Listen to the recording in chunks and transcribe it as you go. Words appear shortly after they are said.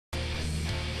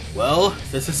Well,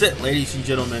 this is it, ladies and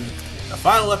gentlemen. The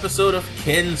final episode of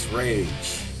Ken's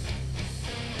Rage.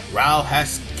 Raoh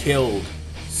has killed,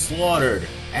 slaughtered,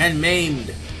 and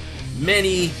maimed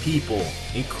many people,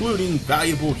 including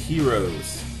valuable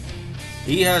heroes.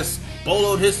 He has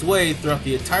boloed his way throughout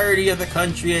the entirety of the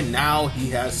country, and now he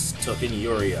has taken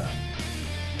Yuria.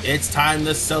 It's time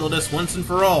to settle this once and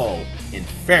for all in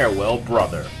Farewell,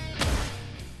 Brother.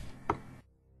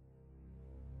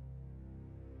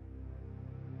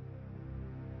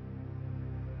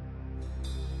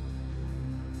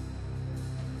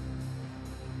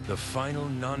 The final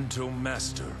Nanto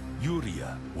master,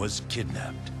 Yuria, was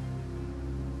kidnapped.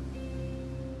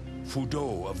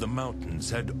 Fudo of the mountains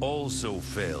had also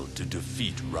failed to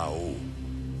defeat Raoh.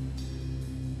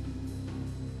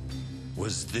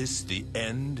 Was this the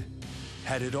end?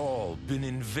 Had it all been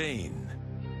in vain?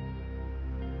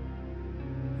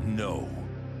 No.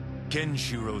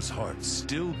 Kenshiro's heart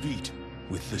still beat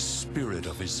with the spirit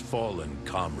of his fallen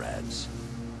comrades.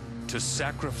 To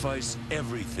sacrifice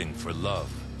everything for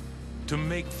love. To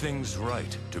make things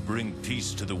right, to bring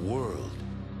peace to the world,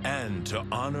 and to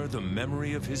honor the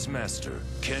memory of his master,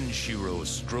 Kenshiro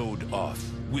strode off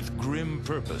with grim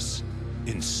purpose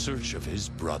in search of his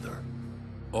brother.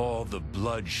 All the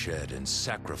bloodshed and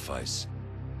sacrifice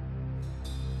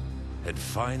had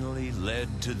finally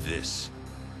led to this.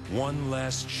 One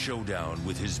last showdown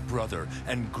with his brother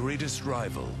and greatest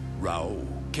rival, Raoh.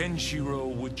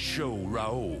 Kenshiro would show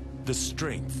Raoh the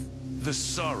strength, the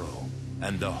sorrow,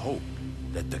 and the hope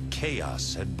that the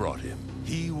chaos had brought him.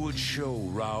 He would show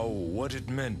Raoh what it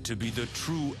meant to be the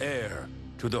true heir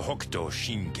to the Hokuto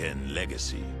Shinken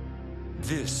legacy.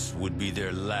 This would be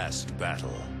their last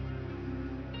battle.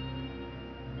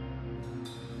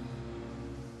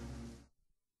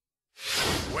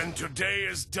 When today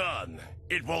is done,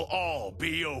 it will all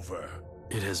be over.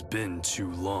 It has been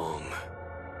too long.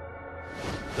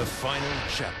 The final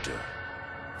chapter.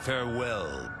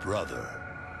 Farewell, brother.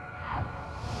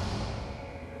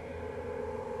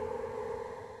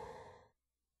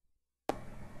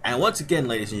 And once again,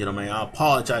 ladies and gentlemen, I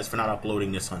apologize for not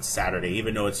uploading this on Saturday,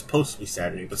 even though it's supposed to be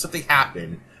Saturday, but something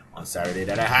happened on Saturday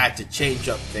that I had to change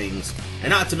up things,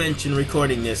 and not to mention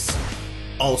recording this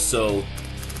also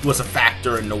was a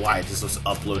factor in why this was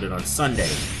uploaded on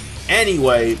Sunday.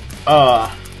 Anyway,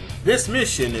 this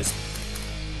mission is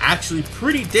actually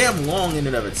pretty damn long in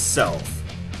and of itself.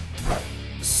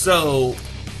 So,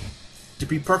 to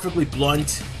be perfectly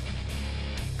blunt,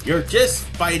 you're just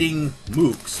fighting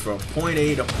mooks from point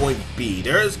A to point B.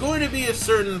 There is going to be a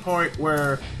certain point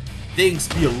where things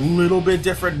be a little bit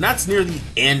different, and that's near the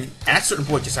end. At a certain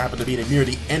point just happened to be near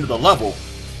the end of the level.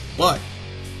 But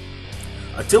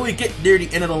until we get near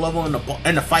the end of the level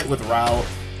and the fight with Raoh,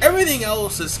 everything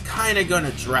else is kind of going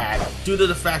to drag due to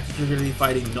the fact that you're going to be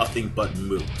fighting nothing but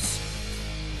mooks.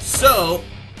 So,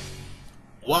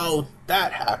 while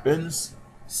that happens,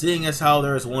 seeing as how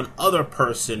there's one other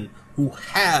person who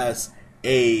has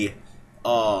a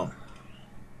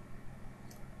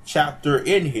chapter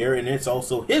in here, and it's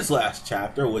also his last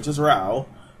chapter, which is Raoh,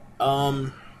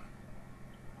 I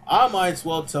might as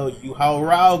well tell you how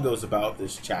Raoh goes about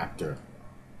this chapter.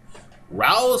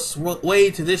 Raoh's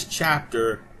way to this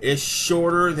chapter is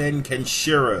shorter than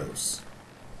Kenshiro's.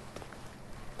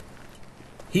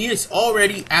 He is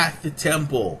already at the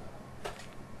temple.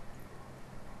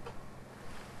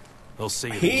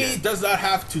 He does not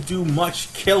have to do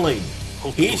much killing.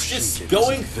 He's just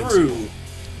going through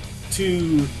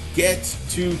to get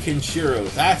to Kenshiro.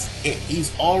 That's it.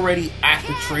 He's already at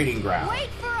the trading ground. Wait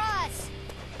for us.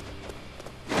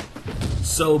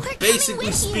 So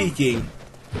basically speaking,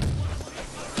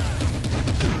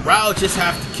 Raoh just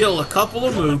have to kill a couple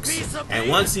of mooks, and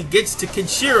once he gets to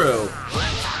Kenshiro,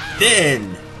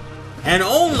 then, and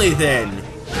only then,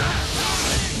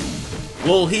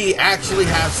 will he actually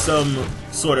have some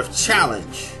sort of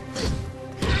challenge.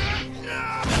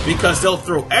 Because they'll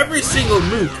throw every single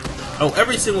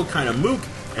every kind of mook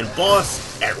and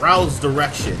boss at Raoh's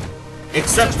direction,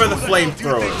 except for the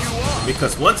flamethrowers.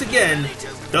 Because once again,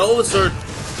 those are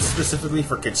specifically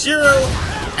for Kenshiro,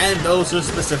 and those are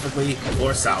specifically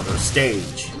for Southern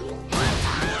Stage.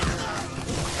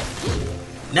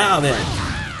 Now then,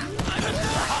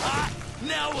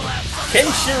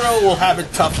 Kenshiro will have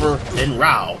it tougher than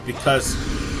Raoh, because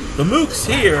the mooks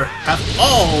here have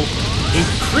all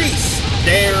increased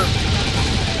their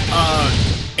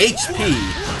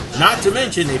HP. Not to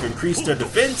mention they've increased their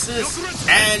defenses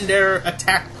and their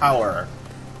attack power.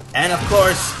 And of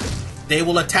course, they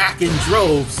will attack in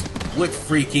droves with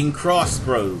freaking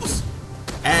crossbows.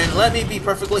 And let me be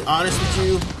perfectly honest with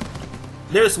you,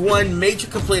 there's one major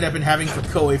complaint I've been having for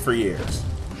Koei for years.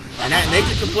 And that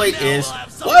major complaint is,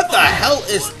 what the hell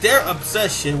is their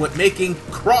obsession with making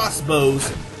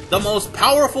crossbows the most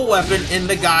powerful weapon in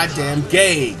the goddamn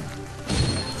game?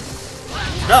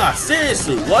 Nah,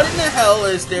 seriously, what in the hell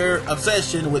is their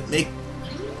obsession with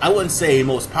I wouldn't say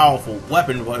most powerful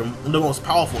weapon, but the most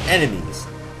powerful enemies?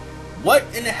 What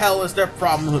in the hell is their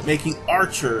problem with making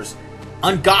archers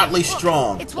ungodly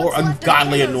strong or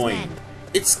ungodly annoying?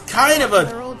 It's kind of a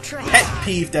pet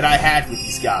peeve that I had with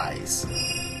these guys.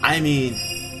 I mean,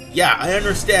 yeah, I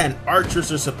understand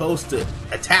archers are supposed to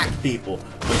attack people,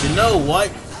 but you know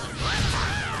what?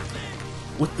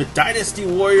 With the Dynasty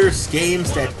Warriors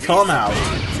games that come out,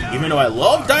 even though I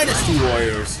love Dynasty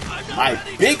Warriors, my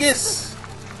biggest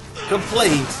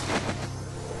complaint,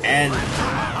 and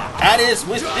that is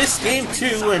with this game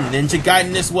too, and Ninja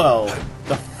Gaiden as well,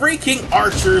 the freaking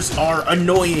archers are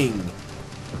annoying.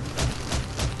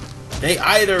 They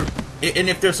either, and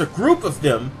if there's a group of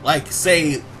them, like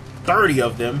say 30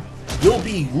 of them, you'll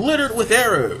be littered with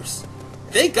arrows.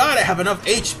 They gotta have enough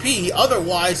HP,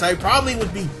 otherwise I probably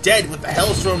would be dead with the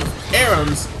hellstorm of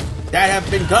arrows that have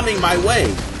been coming my way.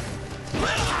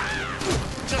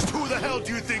 Just who the hell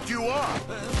do you think you are?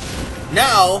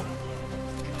 Now,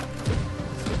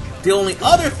 the only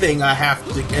other thing I have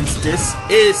against this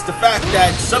is the fact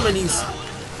that some of these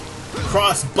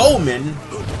crossbowmen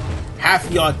have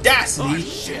the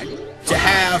audacity to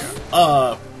have,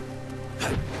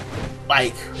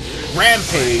 like,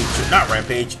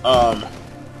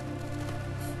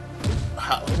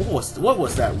 what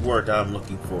was that word that I'm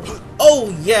looking for?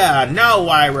 Oh yeah, now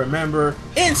I remember.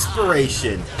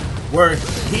 Inspiration, where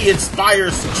he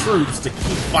inspires the troops to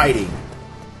keep fighting.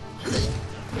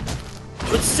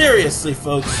 But seriously,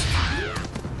 folks,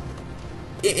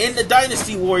 in the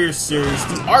Dynasty Warriors series,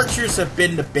 the archers have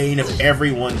been the bane of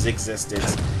everyone's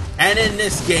existence, and in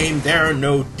this game, they're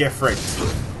no different.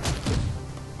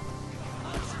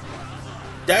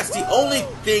 That's the only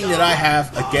thing that I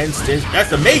have against it. That's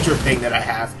the major thing that I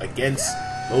have against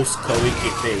most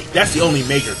Koei. That's the only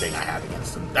major thing I have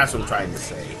against them. That's what I'm trying to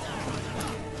say.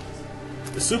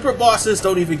 The super bosses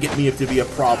don't even get me to be a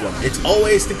problem. It's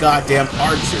always the goddamn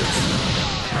archers.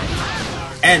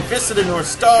 And Fist of the North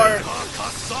Star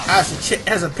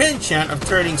has a penchant of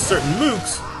turning certain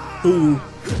mooks who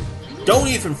don't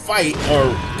even fight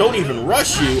or don't even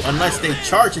rush you unless they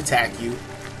charge attack you,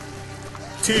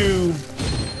 to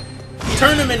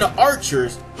turn them into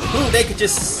archers who they could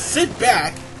just sit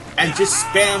back and just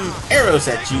spam arrows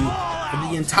at you for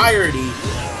the entirety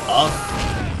of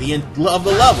the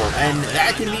level, and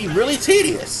that can be really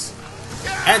tedious.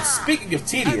 And speaking of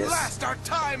tedious, last, our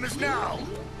time is now.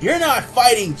 You're not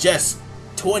fighting just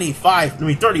 35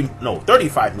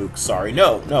 mooks, sorry,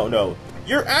 no.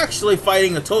 You're actually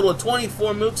fighting a total of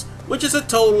 24 mooks, which is a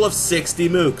total of 60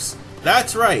 mooks.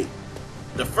 That's right.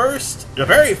 The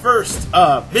very first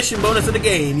mission bonus of the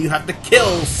game, you have to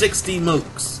kill 60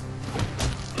 mooks.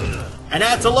 And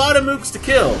that's a lot of mooks to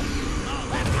kill.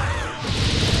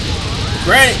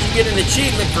 Granted, you get an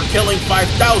achievement for killing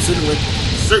 5,000 with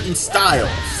certain styles.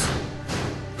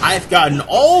 I've gotten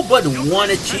all but one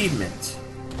achievement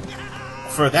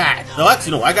for that. No,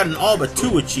 actually, no, I got all but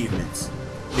 2 achievements,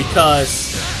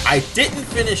 because I didn't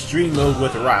finish Dream Mode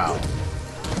with Raoh.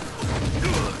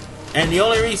 And the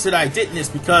only reason I didn't is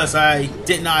because I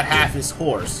did not have his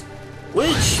horse,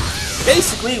 which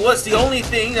basically was the only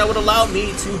thing that would allow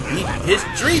me to beat his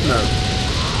Dream Mode.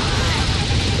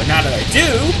 But now that I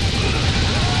do,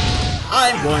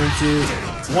 I'm going to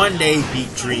one day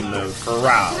beat Dream Mode for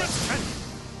Raoh.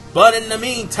 But in the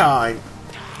meantime,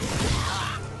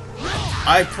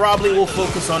 I probably will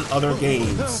focus on other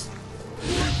games,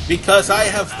 because I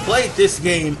have played this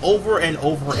game over and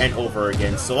over and over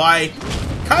again, so I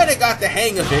kind of got the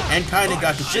hang of it and kind of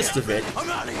got the gist of it.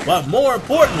 But more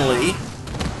importantly,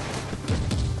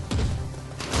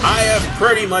 I have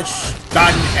pretty much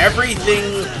gotten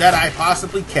everything that I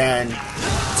possibly can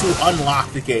to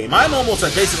unlock the game. I'm almost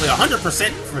at basically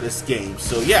 100% for this game,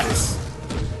 so yes.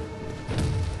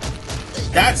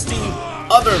 That's the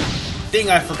other thing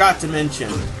I forgot to mention.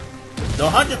 The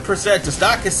 100% does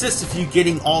not consist of you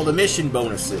getting all the mission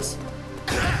bonuses.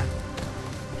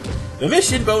 The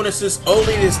mission bonuses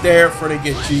only is there for to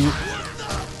get you,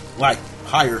 like,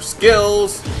 higher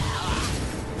skills,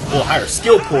 well, higher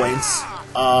skill points,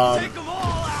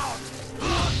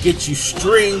 get you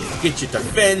strength, get you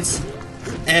defense,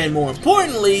 and more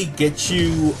importantly, get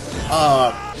you,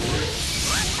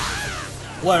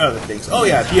 what other things? Oh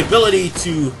yeah, the ability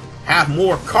to have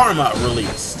more karma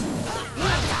released.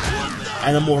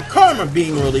 And the more karma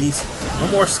being released, the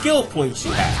more skill points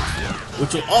you have,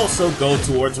 which will also go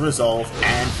towards resolve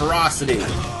and ferocity,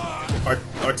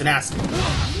 or tenacity.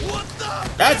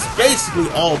 That's basically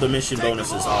all the mission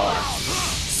bonuses are.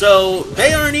 So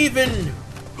they aren't even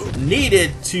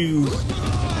needed to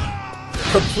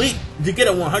get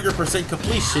a 100%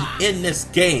 completion in this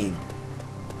game.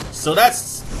 So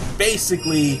that's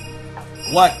basically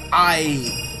what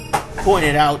I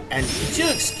pointed out. And would you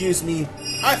excuse me?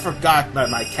 I forgot that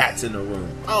my cat's in the room.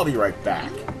 I'll be right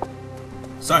back.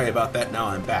 Sorry about that, now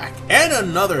I'm back. And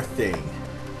another thing.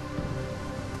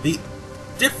 The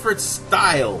different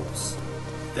styles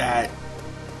that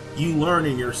you learn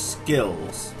in your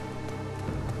skills.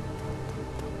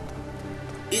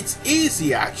 It's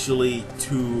easy actually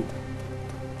to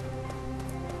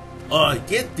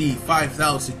get the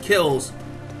 5,000 kills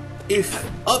if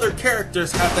other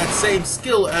characters have that same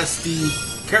skill as the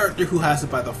character who has it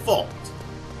by default.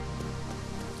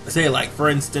 Say, like, for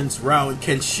instance, Raoh and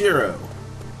Kenshiro,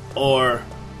 or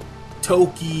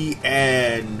Toki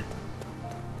and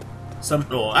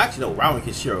well, actually no, Raoh and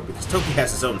Kenshiro, because Toki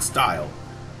has his own style.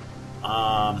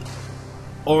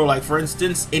 Or like, for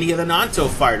instance, any of the Nanto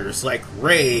fighters, like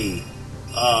Ray,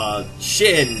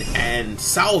 Shin, and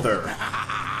Souther.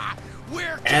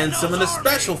 And some of the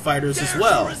special fighters as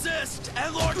well.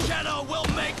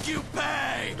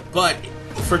 But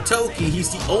for Toki, he's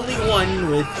the only one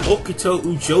with Hokuto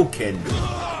Ujoken.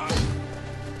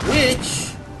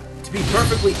 Which, to be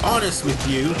perfectly honest with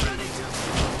you,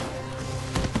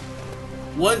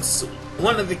 once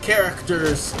one of the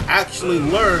characters actually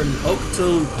learn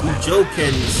Hokuto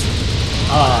Ujoken's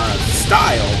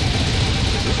style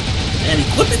and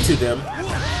equip it to them,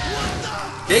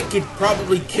 they could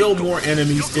probably kill more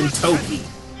enemies than Toki,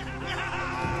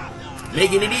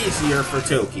 making it easier for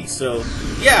Toki. So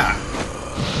yeah,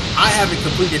 I haven't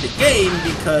completed the game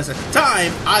because at the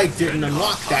time I didn't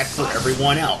unlock that for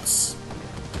everyone else.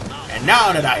 And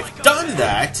now that I've done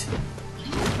that,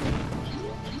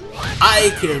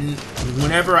 I can,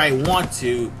 whenever I want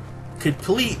to,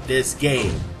 complete this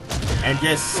game and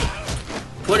just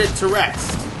put it to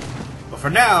rest. But for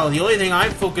now, the only thing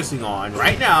I'm focusing on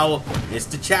right now is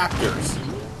the chapters.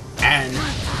 And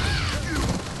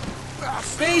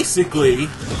basically,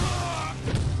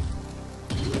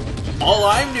 all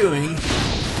I've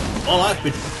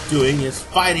been doing is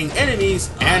fighting enemies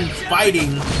and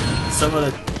fighting some of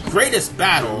the greatest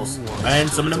battles and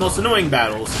some of the most annoying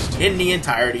battles in the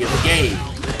entirety of the game.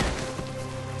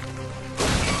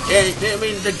 And, I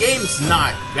mean, the game's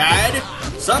not bad.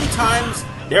 Sometimes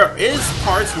there is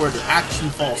parts where the action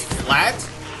falls flat,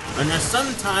 and there's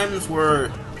some times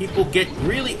where people get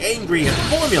really angry at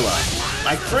formula.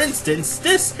 Like, for instance,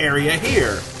 this area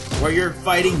here, where you're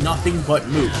fighting nothing but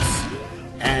mooks,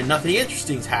 and nothing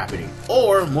interesting's happening.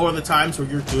 Or more of the times where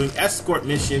you're doing escort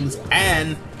missions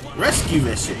and rescue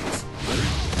missions.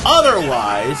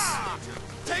 Otherwise,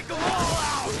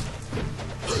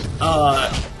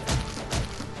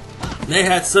 they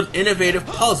had some innovative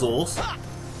puzzles,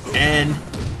 and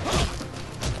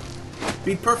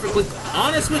be perfectly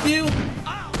honest with you,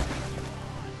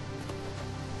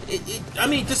 I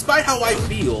mean, despite how I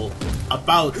feel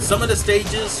about some of the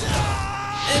stages,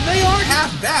 they aren't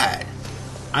half bad.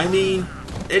 I mean,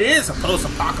 it is a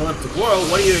post-apocalyptic world,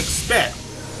 what do you expect?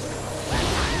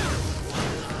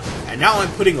 And now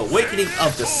I'm putting Awakening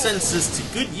of the Senses to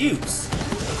good use.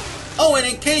 Oh, and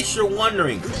in case you're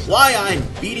wondering why I'm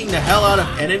beating the hell out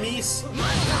of enemies,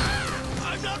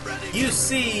 you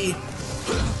see,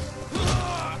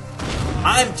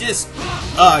 I'm just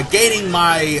gaining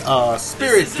my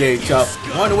spirit gauge up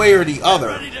one way or the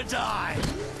other.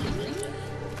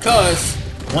 Because,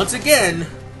 once again,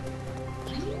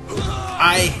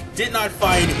 I did not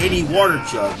find any water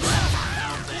jugs.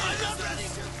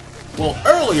 Well,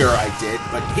 earlier I did,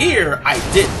 but here I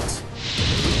didn't.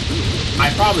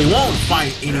 I probably won't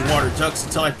find any water jugs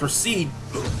until I proceed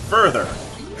further.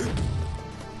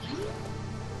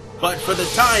 But for the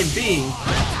time being,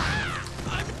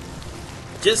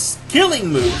 just killing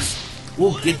mooks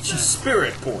will get you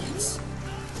spirit points.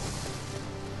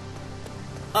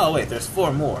 Oh wait, there's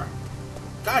 4 more.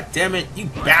 God damn it, you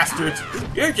bastards!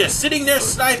 You're just sitting there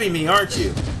sniping me, aren't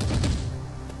you?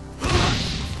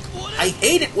 I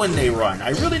hate it when they run, I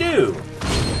really do.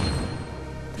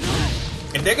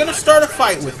 If they're gonna start a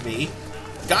fight with me,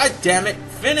 god damn it,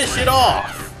 finish it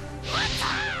off.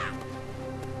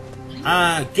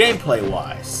 Gameplay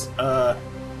wise,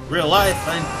 real life,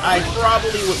 I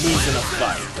probably would lose in a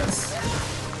fight, because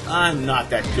I'm not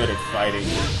that good at fighting.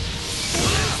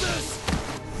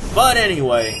 But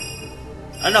anyway,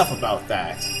 enough about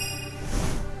that.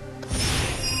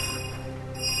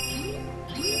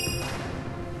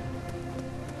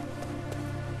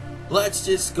 Let's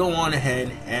just go on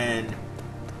ahead and...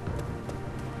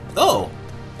 Oh!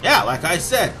 Yeah, like I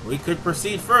said, we could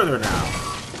proceed further now.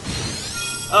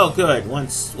 Oh, good. One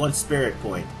spirit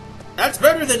point. That's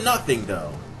better than nothing,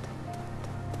 though.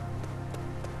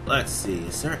 Let's see.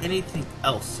 Is there anything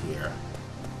else here?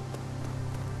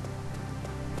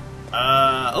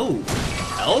 Oh,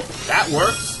 health? That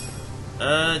works.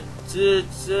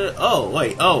 Oh,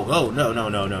 wait. Oh,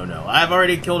 no. I've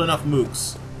already killed enough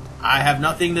mooks. I have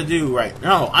nothing to do right.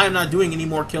 No, I'm not doing any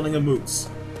more killing of mooks.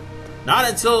 Not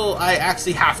until I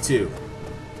actually have to.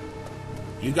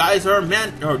 You guys are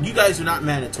you guys are not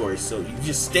mandatory, so you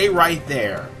just stay right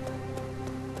there.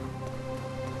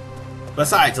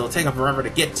 Besides, it'll take up forever to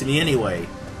get to me anyway.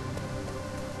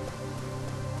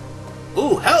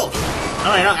 Ooh, health!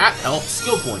 Alright, not health,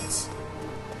 skill points.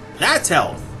 That's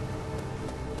health.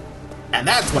 And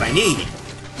that's what I need.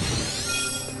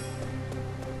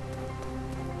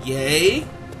 Yay.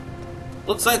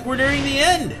 Looks like we're nearing the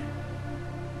end.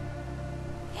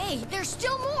 Hey, there's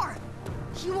still more.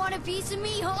 You want a piece of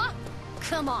me, huh?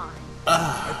 Come on.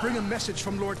 I bring a message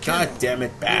from Lord God Kenshiro. damn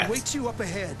it, Bat. He waits you up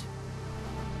ahead.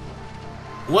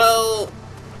 Well,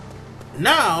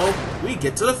 now we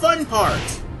get to the fun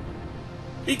part.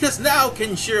 Because now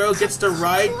Kenshiro gets to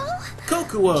ride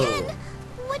Kokuo. Ken,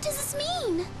 what does this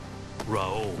mean?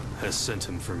 Raoh has sent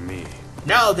him for me.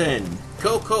 Now then,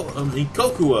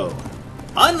 Kokuo.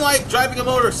 Unlike driving a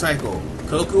motorcycle,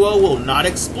 Kokuo will not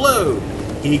explode.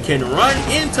 He can run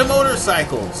into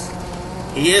motorcycles.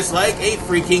 He is like a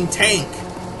freaking tank.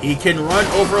 He can run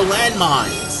over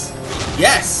landmines.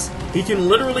 Yes, he can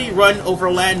literally run over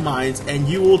landmines and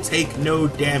you will take no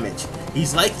damage.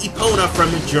 He's like Epona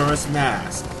from Majora's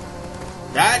Mask.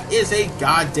 That is a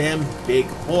goddamn big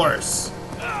horse.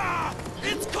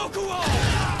 It's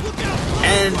Kokuo! Look out!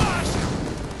 And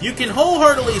you can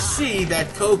wholeheartedly see that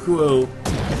Kokuo,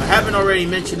 if I haven't already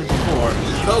mentioned it before,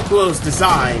 Kokuo's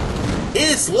design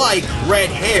is like red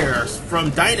hairs from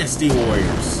Dynasty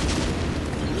Warriors.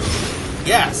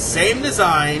 Yeah, same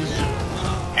design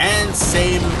and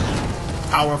same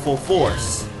powerful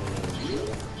force.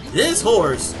 This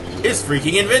horse is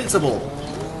freaking invincible.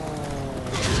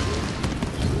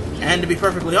 And to be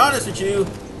perfectly honest with you,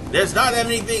 there's not that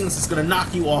many things that's going to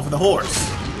knock you off of the horse.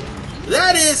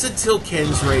 That is until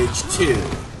Ken's Rage 2.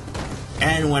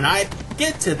 And when I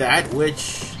get to that,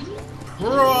 which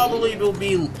probably will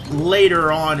be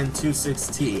later on in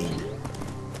 216,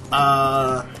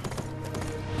 I'll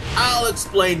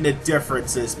explain the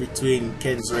differences between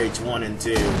Ken's Rage 1 and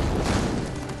 2.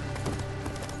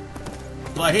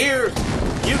 But here,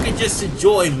 you can just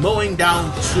enjoy mowing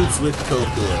down troops with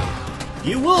Kokuo.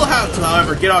 You will have to,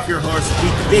 however, get off your horse and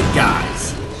beat the big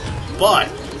guys. But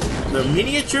the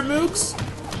miniature mooks,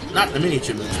 not the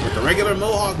miniature mooks, but the regular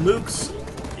Mohawk mooks,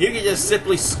 you can just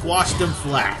simply squash them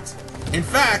flat. In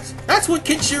fact, that's what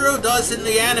Kenshiro does in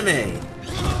the anime.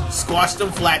 Squash them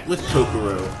flat with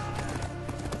Kokuo.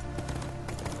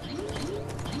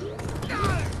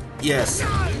 Yes,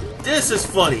 this is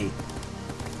funny.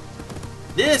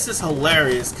 This is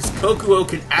hilarious because Kokuo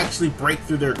can actually break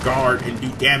through their guard and do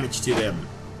damage to them.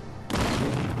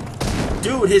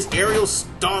 Dude, his aerial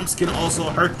stomps can also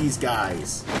hurt these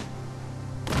guys.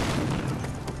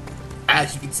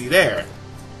 As you can see there.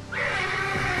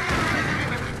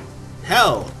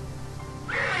 Hell,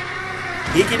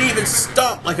 he can even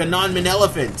stomp like a non-min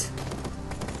elephant.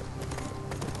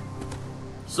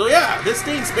 So yeah, this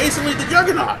thing's basically the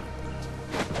Juggernaut.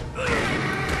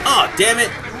 Oh, damn it.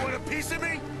 You want a piece of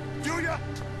me? Do ya?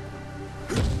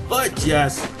 But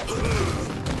yes,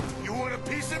 You want a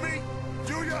piece of me?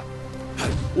 Do ya?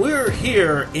 we're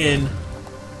here in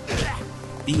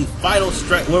the final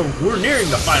stretch. We're nearing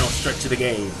the final stretch of the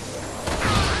game.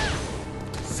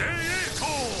 Say it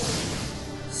cool!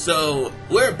 So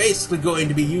we're basically going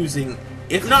to be using,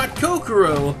 if not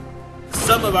Kokuo,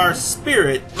 some of our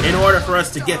spirit in order for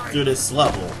us to get through this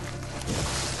level.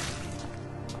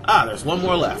 Ah, there's one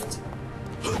more left.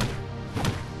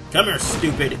 Come here,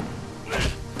 stupid.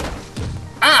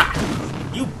 Ah!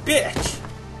 You bitch!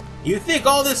 You think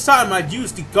all this time I'd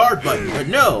use the guard button, but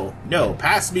no,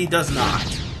 past me does not.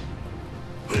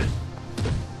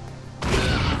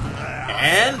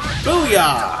 And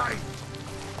booyah!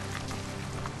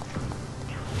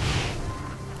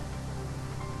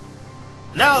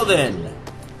 Now then,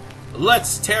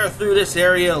 let's tear through this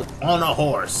area on a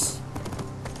horse.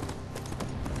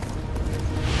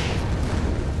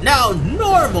 Now,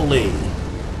 normally,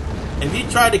 if you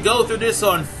tried to go through this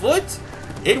on foot,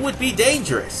 it would be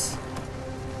dangerous.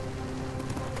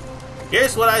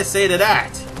 Here's what I say to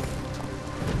that.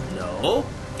 No.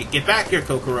 Get back here,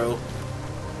 Kokuo.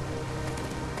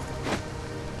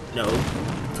 No.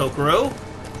 Kokuo.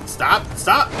 Stop.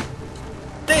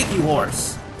 Thank you,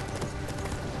 horse.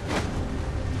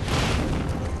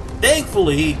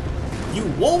 Thankfully, you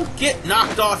won't get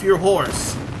knocked off your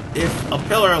horse if a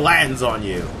pillar lands on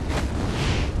you.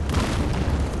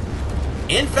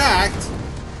 In fact...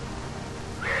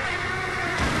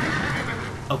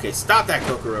 Okay, stop that,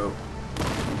 Kokoro.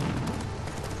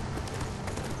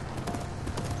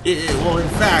 Well, in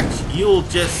fact, you'll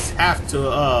just have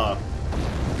to,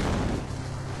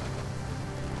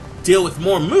 deal with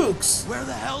more mooks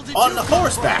on the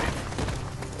horseback.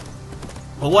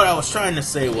 But what I was trying to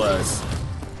say was,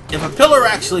 if a pillar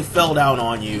actually fell down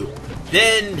on you,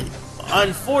 then,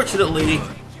 unfortunately...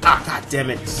 Ah, god damn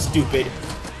it, stupid.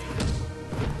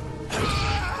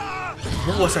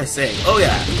 What was I saying? Oh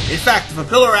yeah, in fact, if a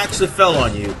pillar actually fell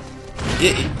on you,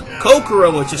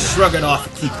 Kokoro would just shrug it off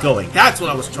and keep going. That's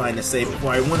what I was trying to say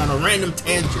before I went on a random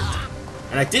tangent.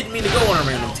 And I didn't mean to go on a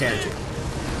random tangent.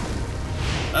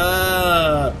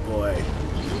 Boy.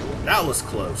 That was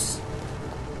close.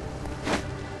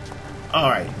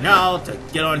 Alright, now to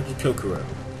get on to Kokoro.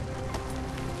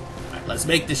 Alright, let's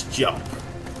make this jump.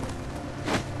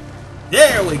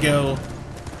 There we go.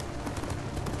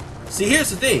 See,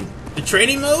 here's the thing. The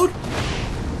training mode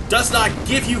does not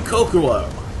give you Kokoro.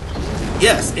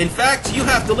 Yes, in fact, you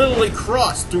have to literally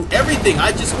cross through everything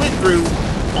I just went through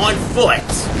on foot.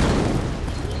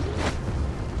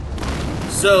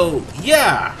 So,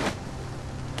 yeah.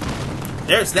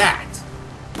 There's that.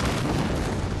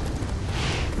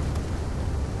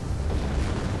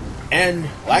 And,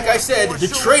 like I said, the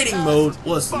training mode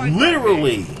was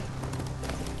literally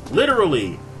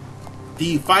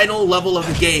the final level of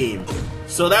the game.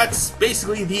 So that's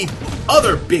basically the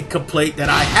other big complaint that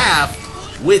I have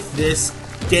with this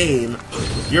game.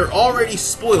 You're already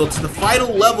spoiled to the final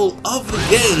level of the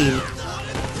game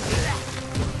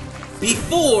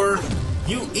before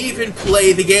you even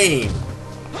play the game.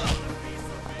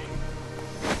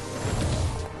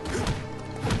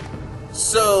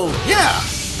 So, yeah.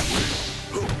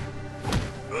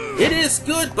 It is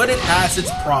good, but it has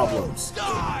its problems.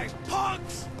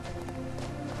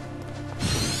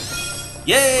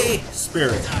 Yay,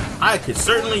 spirit. I could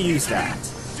certainly use that.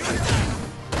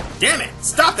 Damn it!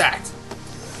 Stop that!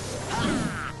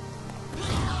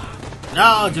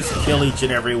 Now I'll just kill each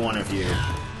and every one of you.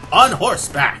 On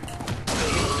horseback!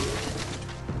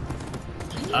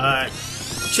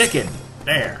 Chicken.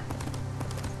 There.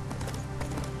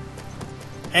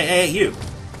 Hey, you.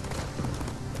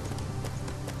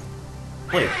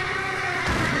 Wait.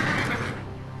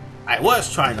 I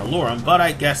was trying to lure him, but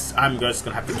I guess I'm just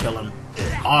gonna have to kill him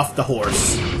off the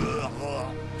horse.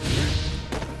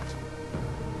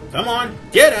 Come on,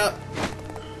 get up!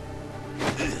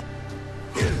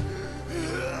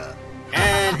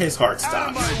 And his heart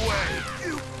stops.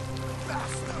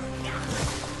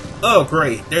 Oh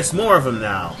great, there's more of them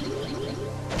now.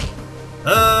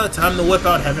 Time to whip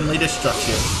out Heavenly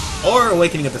Destruction. Or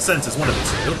Awakening of the Senses, one of the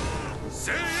two.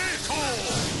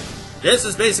 This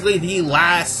is basically the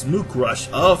last mook rush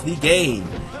of the game.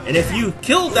 And if you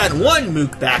killed that one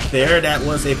mook back there that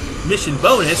was a mission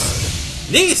bonus,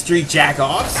 these three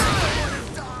jackoffs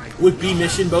would be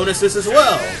mission bonuses as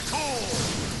well.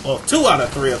 Well, 2 out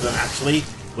of 3 of them actually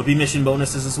would be mission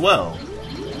bonuses as well.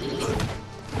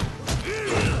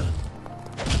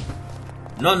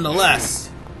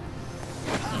 Nonetheless,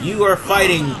 you are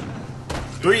fighting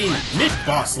 3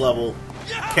 mid-boss level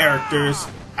characters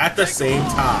at the same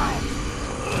time.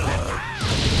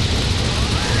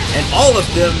 And all of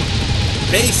them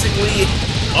basically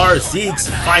are Zeke's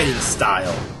fighting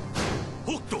style.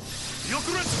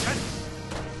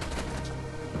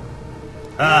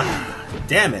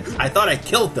 Damn it. I thought I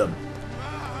killed them.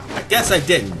 I guess I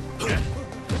didn't.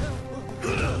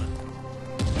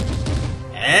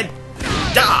 And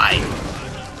die!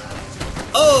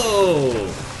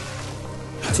 Oh!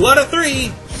 2 out of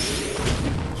 3!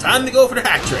 Time to go for the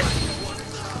hat trick.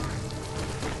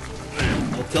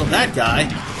 We'll kill that guy.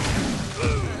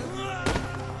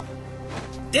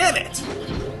 Damn it!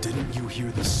 Didn't you hear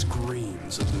the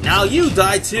screams of the... Now you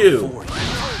die too!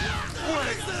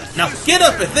 Now get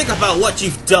up and think about what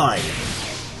you've done!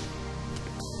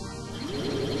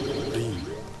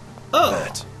 Oh!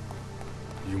 That.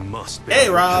 You must be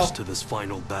Raoh. to this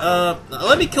final battle.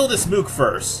 Let me kill this mook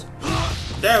first.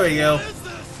 There we go.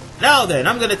 Now then,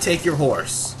 I'm gonna take your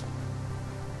horse.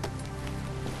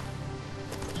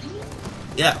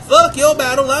 Yeah, fuck your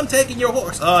battle, I'm taking your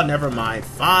horse. Oh, never mind.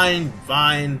 Fine,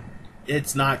 fine.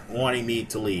 It's not wanting me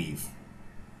to leave.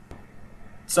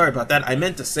 Sorry about that. I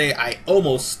meant to say I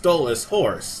almost stole his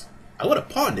horse. I would have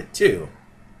pawned it too.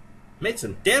 Made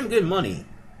some damn good money.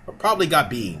 Or probably got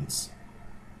beans.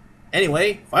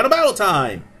 Anyway, final battle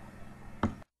time!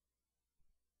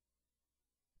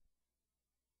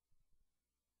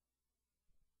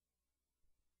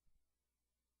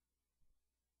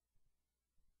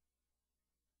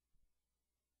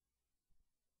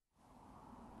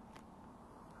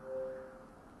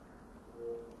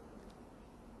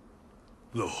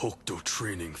 The Hokuto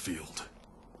training field.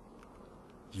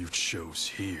 You chose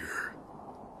here.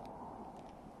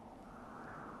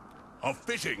 A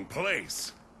fitting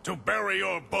place to bury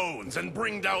your bones and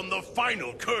bring down the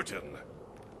final curtain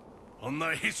on the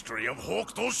history of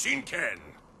Hokuto Shinken.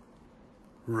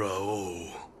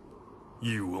 Raoh,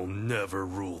 you will never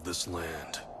rule this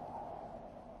land.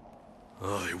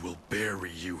 I will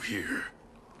bury you here,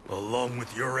 along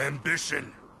with your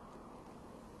ambition.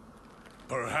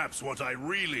 Perhaps what I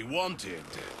really wanted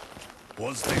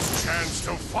was this chance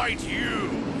to fight you.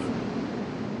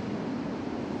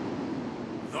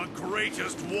 The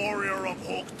greatest warrior of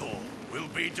Hokuto will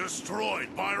be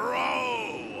destroyed by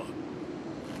Raoh.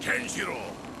 Kenshiro,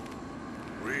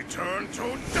 return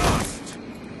to dust.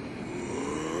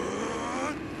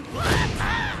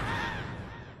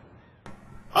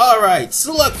 Alright,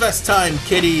 Slugfest time,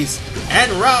 kiddies!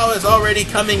 And Raoh is already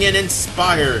coming in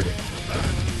inspired.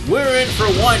 We're in for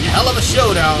one hell of a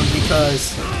showdown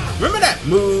because... remember that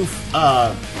move,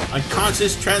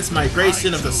 unconscious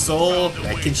transmigration of the soul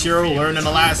that Kenshiro learned in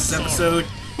the last episode?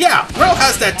 Yeah, Raoh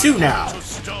has that too now.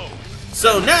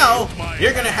 So now,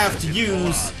 you're gonna have to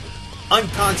use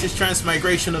unconscious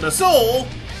transmigration of the soul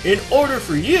in order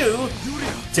for you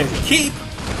to keep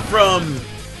from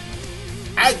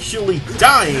actually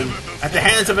dying at the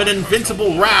hands of an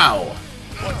invincible Raoh.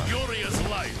 But Yuria's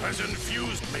life has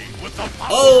infused me with the power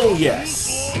Oh of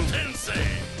yes. Musou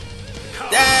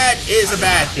Tensei. That is a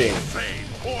bad thing. Fame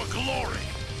or glory.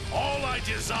 All I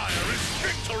desire is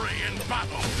victory in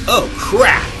battle. Oh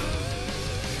crap!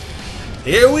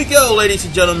 Here we go, ladies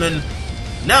and gentlemen.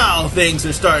 Now things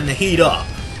are starting to heat up.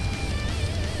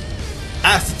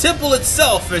 As the temple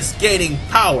itself is gaining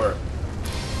power,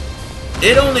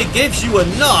 it only gives you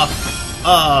enough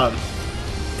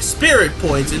spirit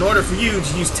points in order for you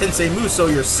to use Tensei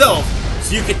Musou yourself,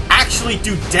 so you can actually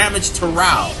do damage to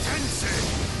Raoh.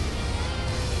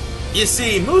 You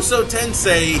see, Musou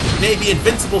Tensei may be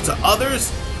invincible to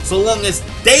others, so long as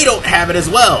they don't have it as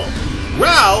well.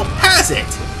 Raoh has it!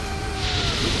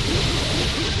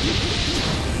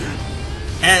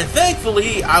 And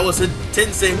thankfully, I was in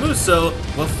Tensei Musou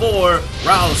before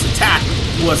Raoh's attack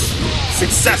was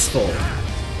successful.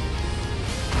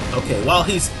 Okay, while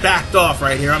he's backed off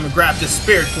right here, I'm gonna grab this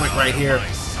spirit point right here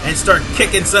and start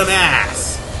kicking some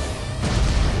ass.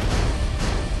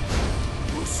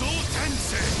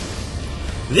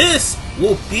 This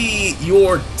will be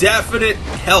your definite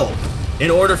help in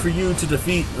order for you to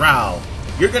defeat Raoh.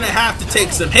 You're gonna have to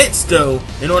take some hits though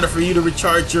in order for you to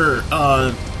recharge your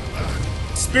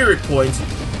spirit points,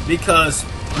 because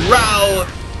Raoh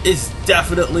is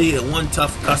definitely one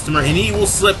tough customer and he will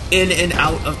slip in and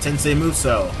out of Tensei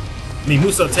Musou. I mean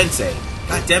Musou Tensei.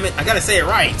 God damn it, I gotta say it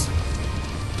right.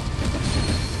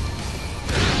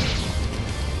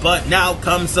 But now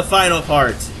comes the final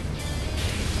part.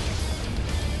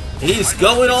 He's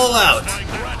going all out.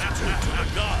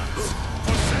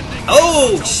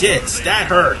 Oh shit, that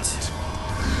hurt.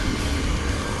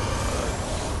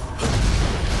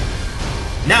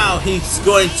 Now he's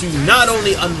going to not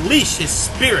only unleash his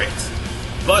spirit,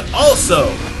 but also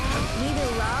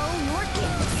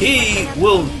he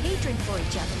will...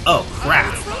 Oh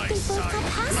crap.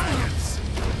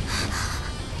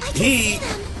 He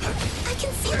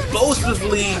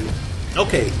boastfully...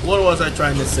 Okay, what was I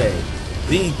trying to say?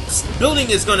 The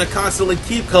building is going to constantly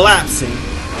keep collapsing.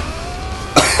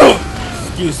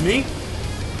 Excuse me.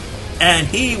 And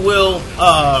he will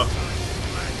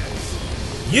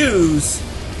use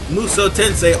Musou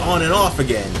Tensei on and off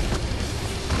again.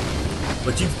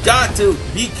 But you've got to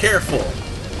be careful.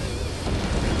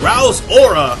 Raoh's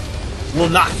aura will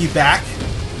knock you back.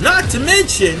 Not to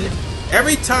mention,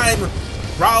 every time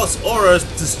Raoh's aura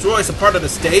destroys a part of the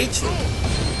stage,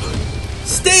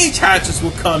 stage hazards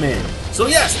will come in. So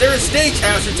yes, there are stage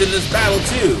hazards in this battle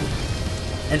too.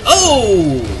 And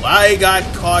oh, I got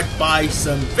caught by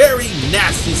some very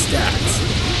nasty stats.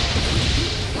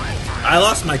 I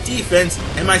lost my defense,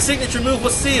 and my signature move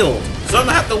was sealed. So I'm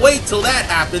gonna have to wait till that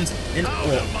happens, and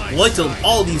wait till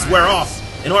all these wear off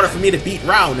in order for me to beat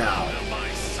Raoh now.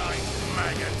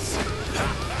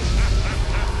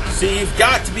 So you've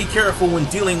got to be careful when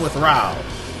dealing with Raoh.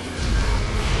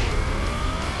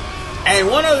 And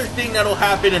one other thing that'll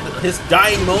happen in his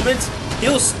dying moments,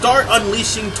 he'll start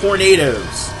unleashing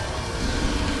tornadoes.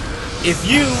 If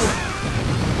you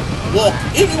walk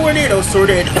anywhere near those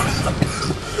tornadoes...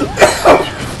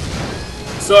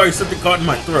 Sorry, something caught in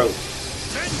my throat.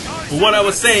 But what I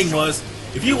was saying was,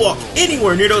 if you walk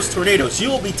anywhere near those tornadoes, you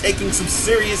will be taking some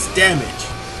serious damage.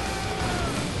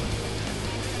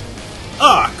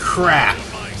 Ah, crap.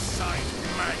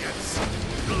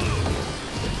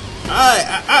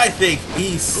 I think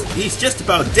he's just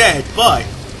about dead, but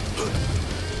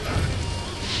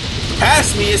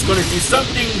past me is going to do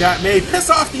something that may piss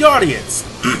off the audience.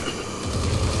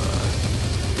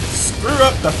 Screw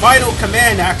up the final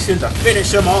command action to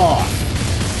finish him off.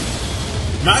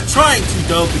 Not trying to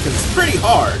though, because it's pretty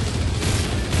hard.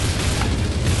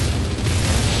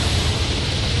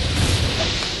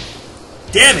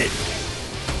 Damn it!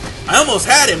 I almost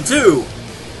had him too!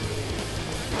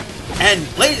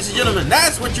 And ladies and gentlemen,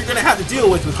 that's what you're gonna have to deal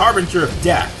with Harbinger of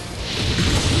Death.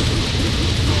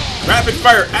 Rapid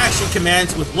fire action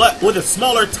commands with a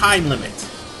smaller time limit.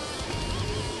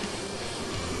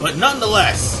 But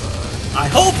nonetheless, I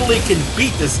hopefully can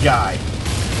beat this guy.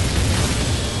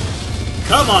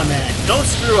 Come on, man, don't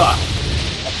screw up.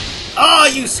 Oh,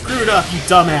 you screwed up, you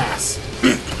dumbass.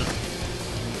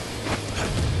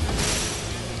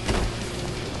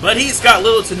 But he's got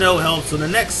little to no health, so the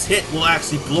next hit will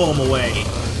actually blow him away.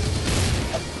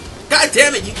 God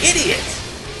damn it, you idiot!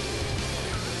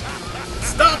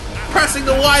 Stop pressing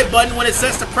the Y button when it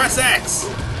says to press X!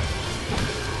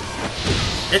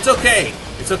 It's okay.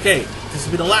 It's okay. This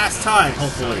will be the last time,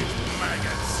 hopefully.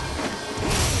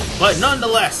 But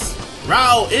nonetheless,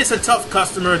 Raoh is a tough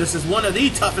customer. This is one of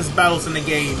the toughest battles in the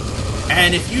game.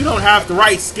 And if you don't have the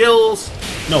right skills,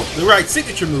 no, the right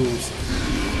signature moves,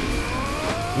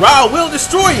 Raoh will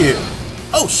destroy you!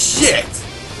 Oh shit!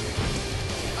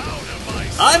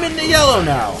 I'm in the yellow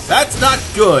now. That's not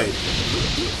good.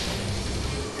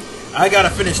 I gotta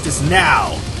finish this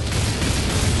now.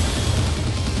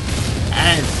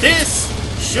 And this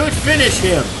should finish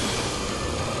him.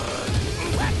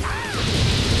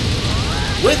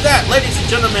 With that, ladies and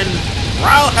gentlemen,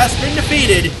 Raoh has been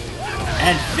defeated,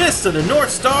 and Fist of the North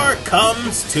Star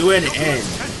comes to an end.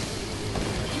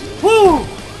 Whew!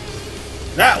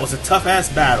 That was a tough-ass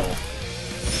battle.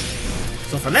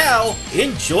 So for now,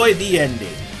 enjoy the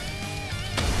ending.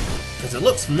 Because it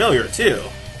looks familiar, too.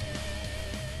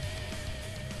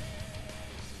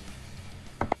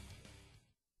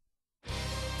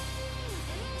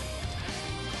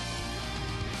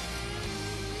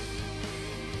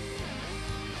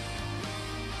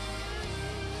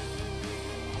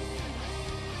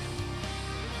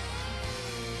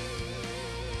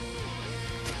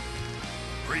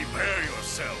 Prepare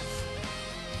yourself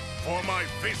for my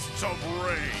fists of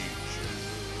rage.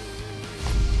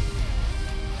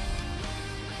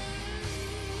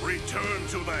 Return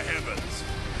to the heavens.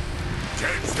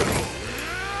 Kenshiro.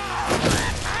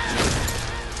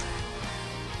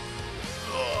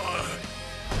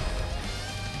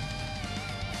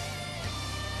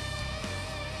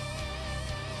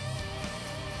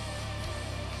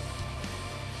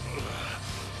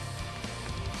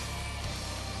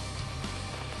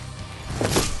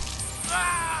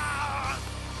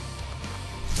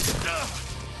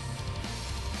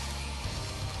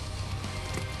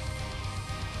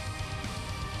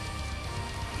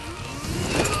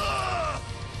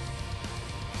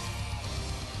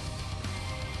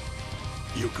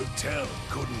 You could tell,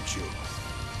 couldn't you?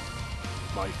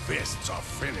 My fists are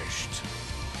finished.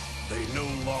 They no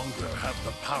longer have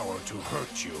the power to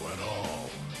hurt you at all.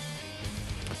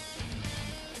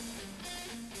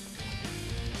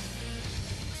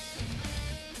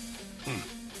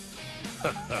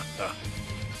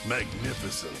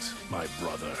 Magnificent, my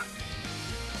brother.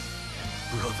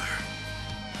 Brother.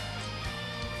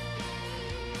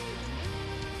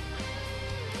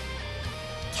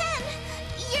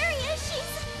 Yuria,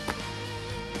 she's...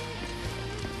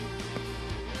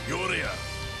 Yuria,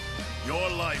 your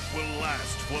life will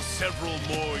last for several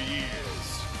more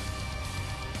years.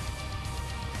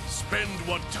 Spend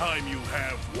what time you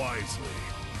have wisely.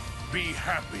 Be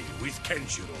happy with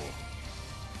Kenshiro.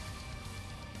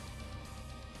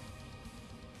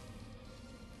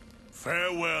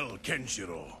 Farewell,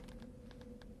 Kenshiro.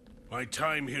 My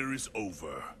time here is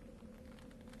over.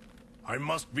 I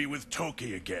must be with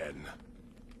Toki again.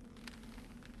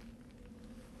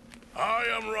 I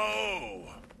am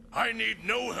Raoh. I need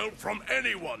no help from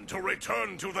anyone to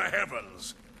return to the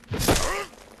heavens.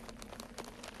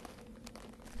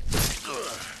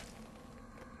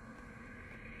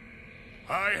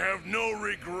 I have no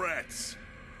regrets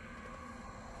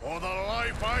for the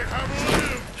life I have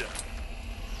lived.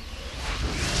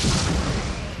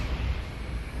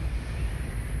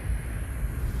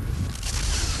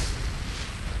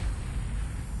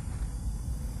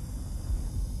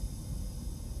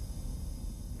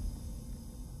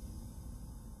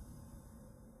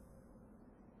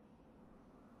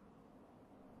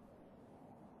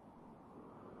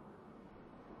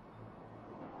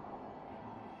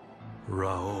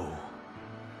 Raoh,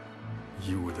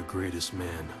 You were the greatest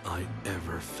man I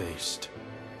ever faced.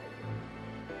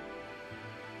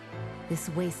 This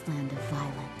wasteland of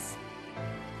violence.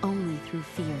 Only through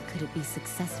fear could it be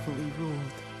successfully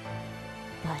ruled.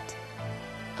 But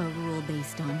a rule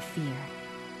based on fear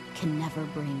can never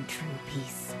bring true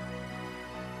peace.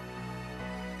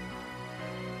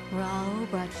 Raoh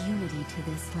brought unity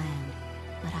to this land,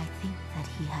 but I think that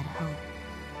he had hope.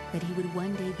 That he would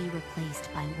one day be replaced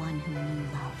by one who knew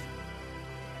love.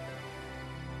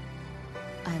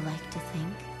 I like to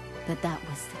think that that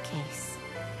was the case.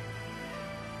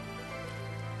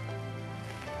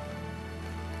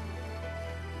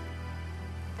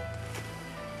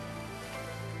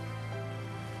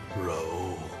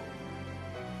 Raoh.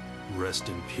 Rest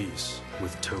in peace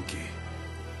with Toki.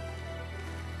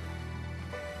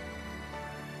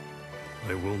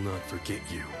 I will not forget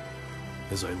you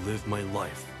as I live my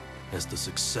life as the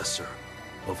successor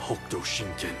of Hokuto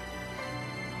Shinken.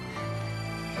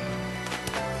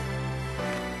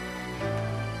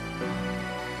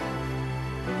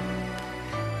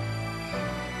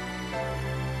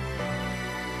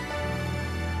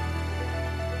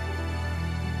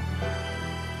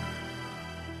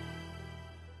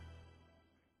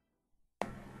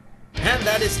 And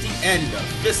that is the end of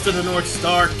Fist of the North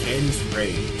Star, Ken's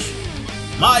Rage.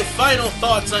 My final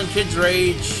thoughts on Ken's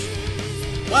Rage,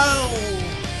 well,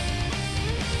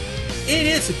 it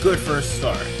is a good first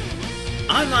start.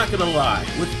 I'm not gonna lie,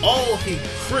 with all the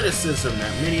criticism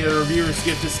that many of the reviewers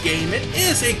give this game, it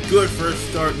is a good first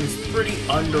start and it's pretty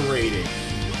underrated.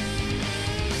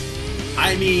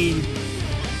 I mean,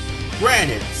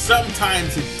 granted,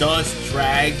 sometimes it does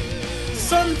drag.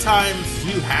 Sometimes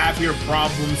you have your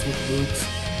problems with mooks,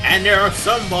 and there are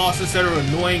some bosses that are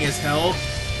annoying as hell,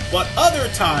 but other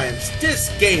times, this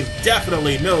game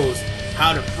definitely knows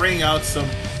how to bring out some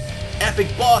epic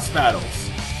boss battles.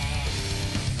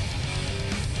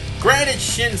 Granted,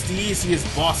 Shin's the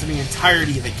easiest boss in the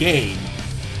entirety of the game,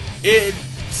 it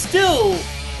still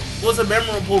was a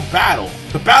memorable battle.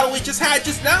 The battle we just had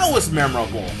just now was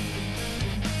memorable.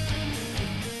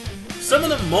 Some of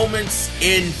the moments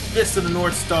in Fist of the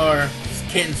North Star,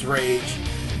 Ken's Rage,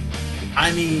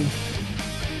 I mean,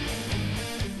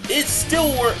 it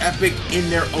still were epic in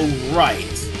their own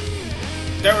right.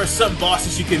 There are some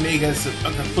bosses you can make as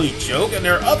a complete joke, and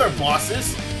there are other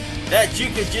bosses that you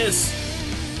could just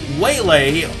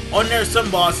waylay, and there are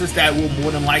some bosses that will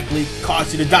more than likely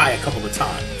cause you to die a couple of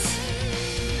times.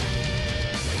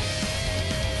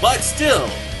 But still,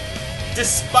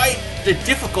 despite the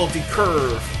difficulty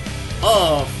curve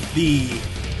of the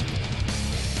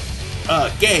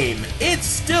game, it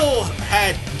still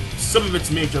had some of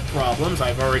its major problems.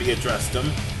 I've already addressed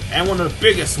them, and one of the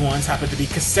biggest ones happened to be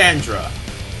Cassandra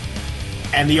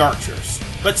and the archers.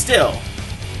 But still,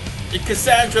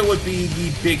 Cassandra would be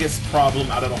the biggest problem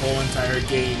out of the whole entire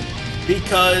game,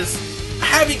 because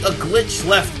having a glitch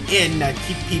left in that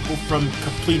keep people from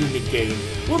completing the game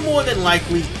would more than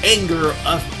likely anger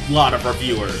a lot of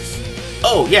reviewers.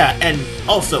 Oh yeah, and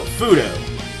also Fudo.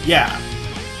 Yeah,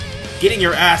 getting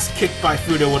your ass kicked by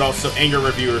Fudo would also anger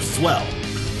reviewers as well.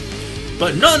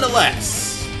 But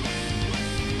nonetheless,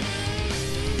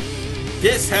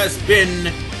 this has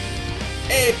been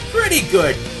a pretty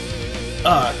good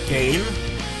game,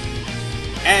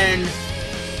 and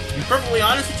to be perfectly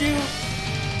honest with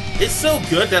you, it's so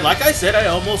good that, like I said, I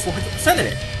almost 100%ed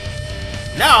it.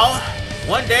 Now,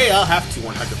 one day I'll have to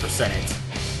 100% it.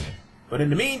 But in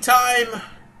the meantime,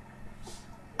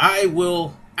 I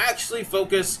will actually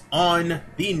focus on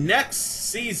the next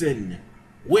season,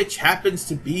 which happens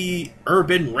to be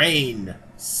Urban Reign.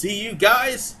 See you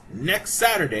guys next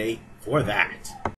Saturday for that.